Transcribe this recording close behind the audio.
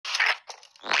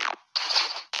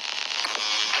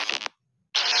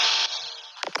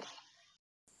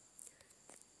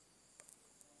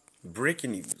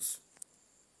Breaking news.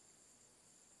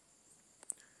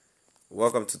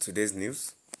 Welcome to today's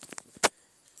news.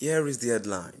 Here is the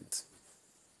headline.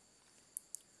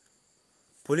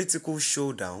 Political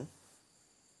showdown.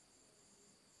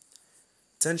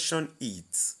 Tension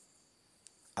eats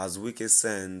as Wike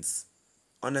sends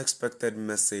unexpected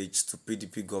message to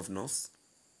PDP governors.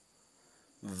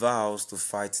 Vows to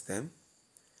fight them.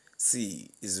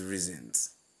 See his reasons.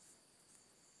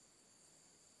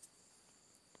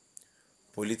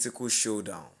 Political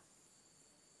showdown.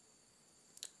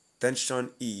 Tension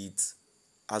eats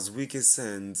as Wike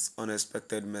sends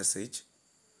unexpected message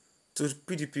to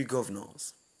PDP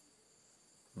governors.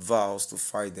 Vows to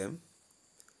fight them.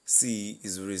 See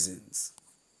his reasons.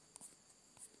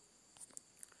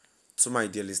 To my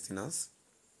dear listeners,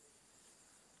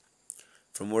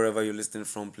 from wherever you're listening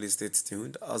from, please stay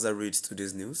tuned as I read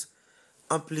today's news.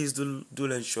 And please do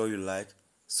ensure you like,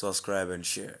 subscribe, and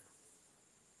share.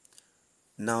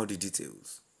 Now the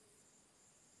details.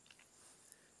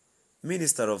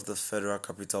 Minister of the Federal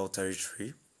Capital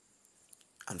Territory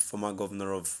and former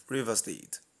governor of Rivers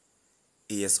State,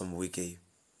 Téñsīøñ Wike,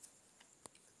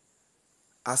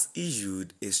 has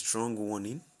issued a strong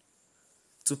warning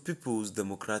to People's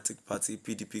Democratic Party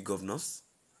PDP governors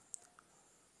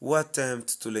who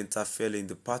attempt to interfere in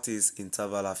the party's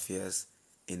internal affairs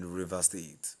in Rivers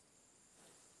State.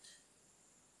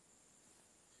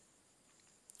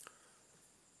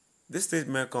 This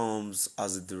statement comes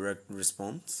as a direct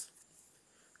response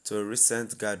to a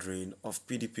recent gathering of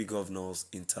PDP governors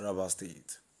in Taraba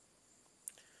State,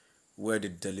 where they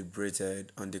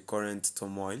deliberated on the current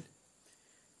turmoil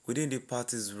within the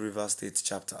party's Rivers State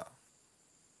chapter.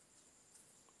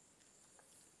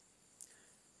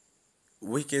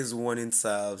 Wike's warning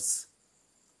serves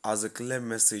as a clear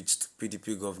message to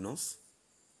PDP governors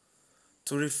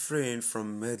to refrain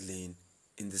from meddling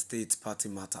in the state party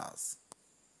matters.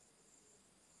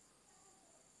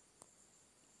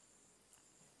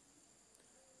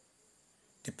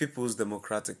 The People's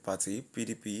Democratic Party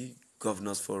 (PDP)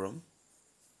 Governors Forum,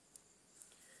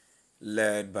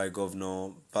 led by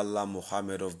Governor Bala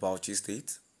Mohammed of Bauchi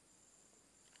State,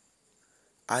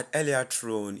 had earlier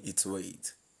thrown its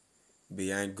weight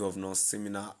behind Governor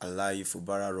Simina Alayi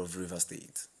Fubara of Rivers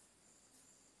State.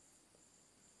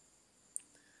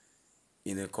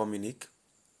 In a communique,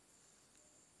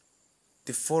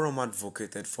 the forum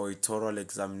advocated for a thorough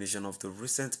examination of the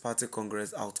recent party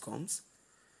congress outcomes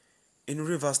in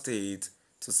Rivers State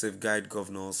to safeguard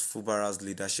Governor Fubara's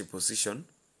leadership position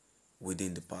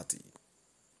within the party.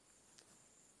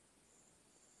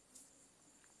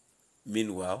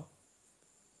 Meanwhile,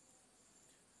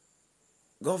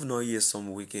 Governor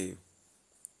Téñsīøñ Wike,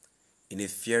 in a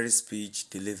fiery speech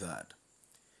delivered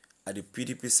at the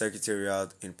PDP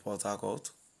Secretariat in Port Harcourt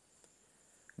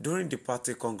during the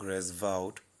party congress,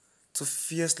 vowed to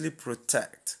fiercely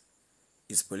protect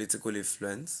its political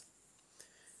influence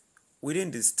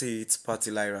within the state's party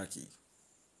hierarchy.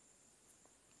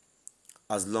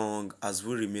 As long as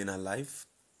we remain alive,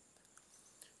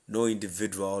 no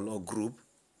individual or group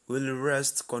will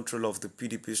wrest control of the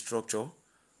PDP structure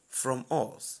from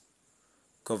us,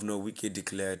 Governor Wike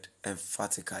declared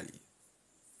emphatically.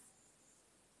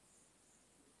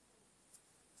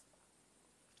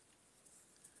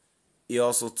 He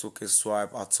also took a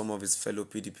swipe at some of his fellow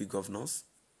PDP governors,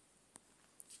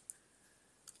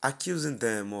 accusing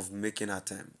them of making an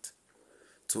attempt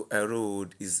to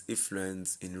erode his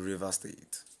influence in Rivers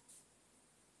State.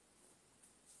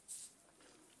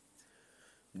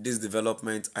 This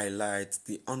development highlights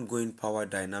the ongoing power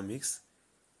dynamics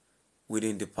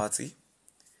within the party,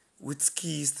 with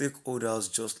key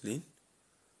stakeholders jostling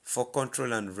for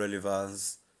control and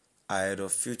relevance ahead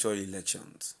of future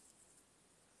elections.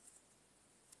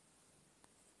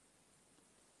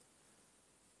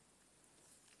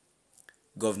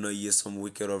 Governor Téñsīøñ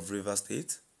Wike of Rivers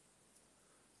State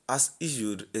has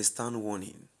issued a stern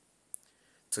warning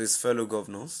to his fellow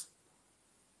governors,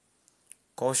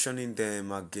 cautioning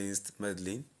them against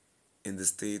meddling in the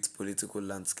state's political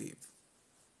landscape.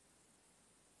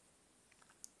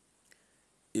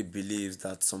 He believes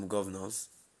that some governors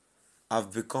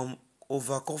have become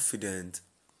overconfident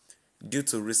due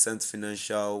to recent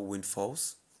financial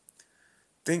windfalls,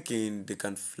 thinking they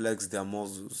can flex their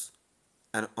muscles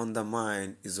and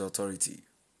undermine his authority.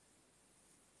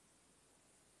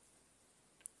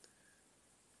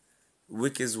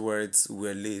 Wike's words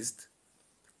were laced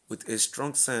with a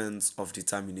strong sense of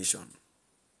determination.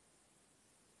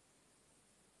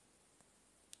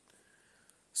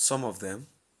 Some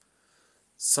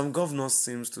governors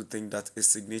seem to think that a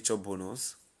signature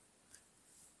bonus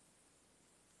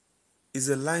is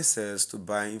a license to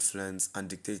buy influence and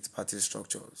dictate party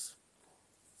structures.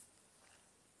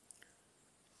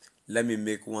 Let me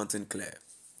make one thing clear.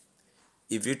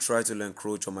 If you try to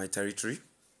encroach on my territory,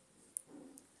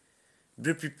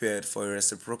 be prepared for a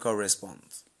reciprocal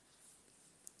response.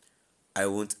 I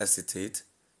won't hesitate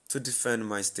to defend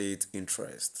my state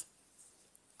interest.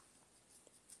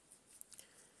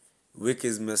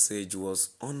 Wike's message was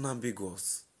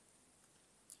unambiguous,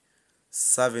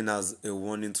 serving as a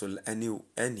warning to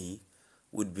any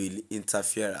would-be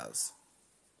interferers,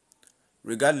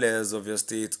 regardless of your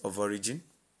state of origin,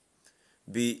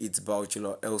 be it Bauchi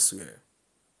or elsewhere.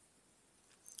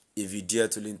 If you dare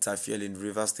to interfere in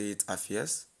River State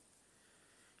affairs,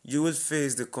 you will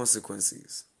face the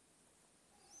consequences.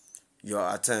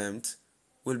 Your attempt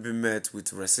will be met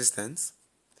with resistance,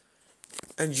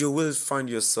 and you will find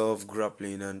yourself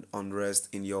grappling an unrest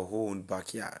in your own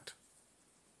backyard.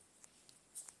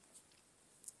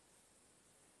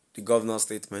 The governor's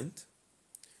statement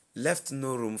left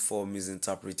no room for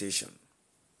misinterpretation,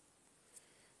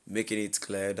 making it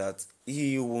clear that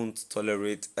he won't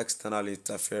tolerate external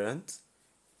interference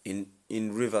in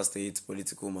River State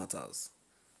political matters.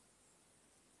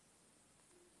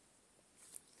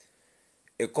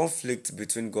 A conflict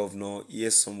between Governor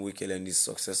Wike and his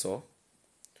successor,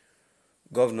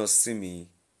 Governor Simina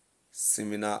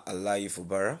Alayi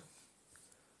Fubara,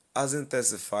 has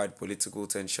intensified political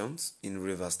tensions in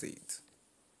River State.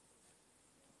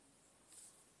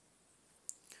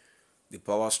 The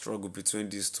power struggle between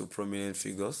these two prominent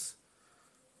figures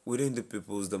within the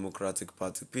People's Democratic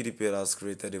Party (PDP) has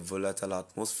created a volatile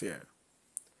atmosphere,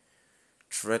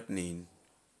 threatening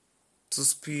to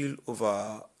spill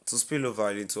over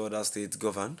into other states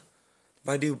governed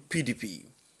by the PDP.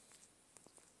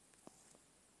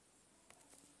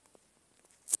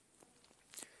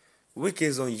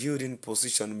 Wike's unyielding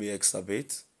position may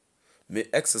exacerbate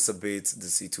the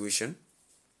situation,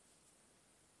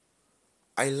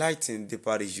 highlighting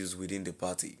deeper issues within the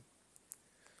party,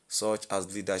 such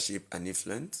as leadership and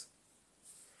influence.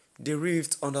 The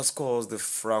rift underscores the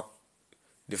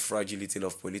fragility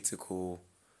of political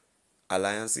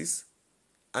alliances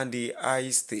and the high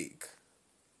stake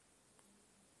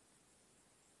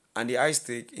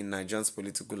in Nigeria's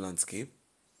political landscape,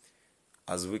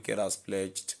 as Wike has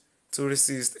pledged to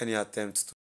resist any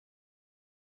attempt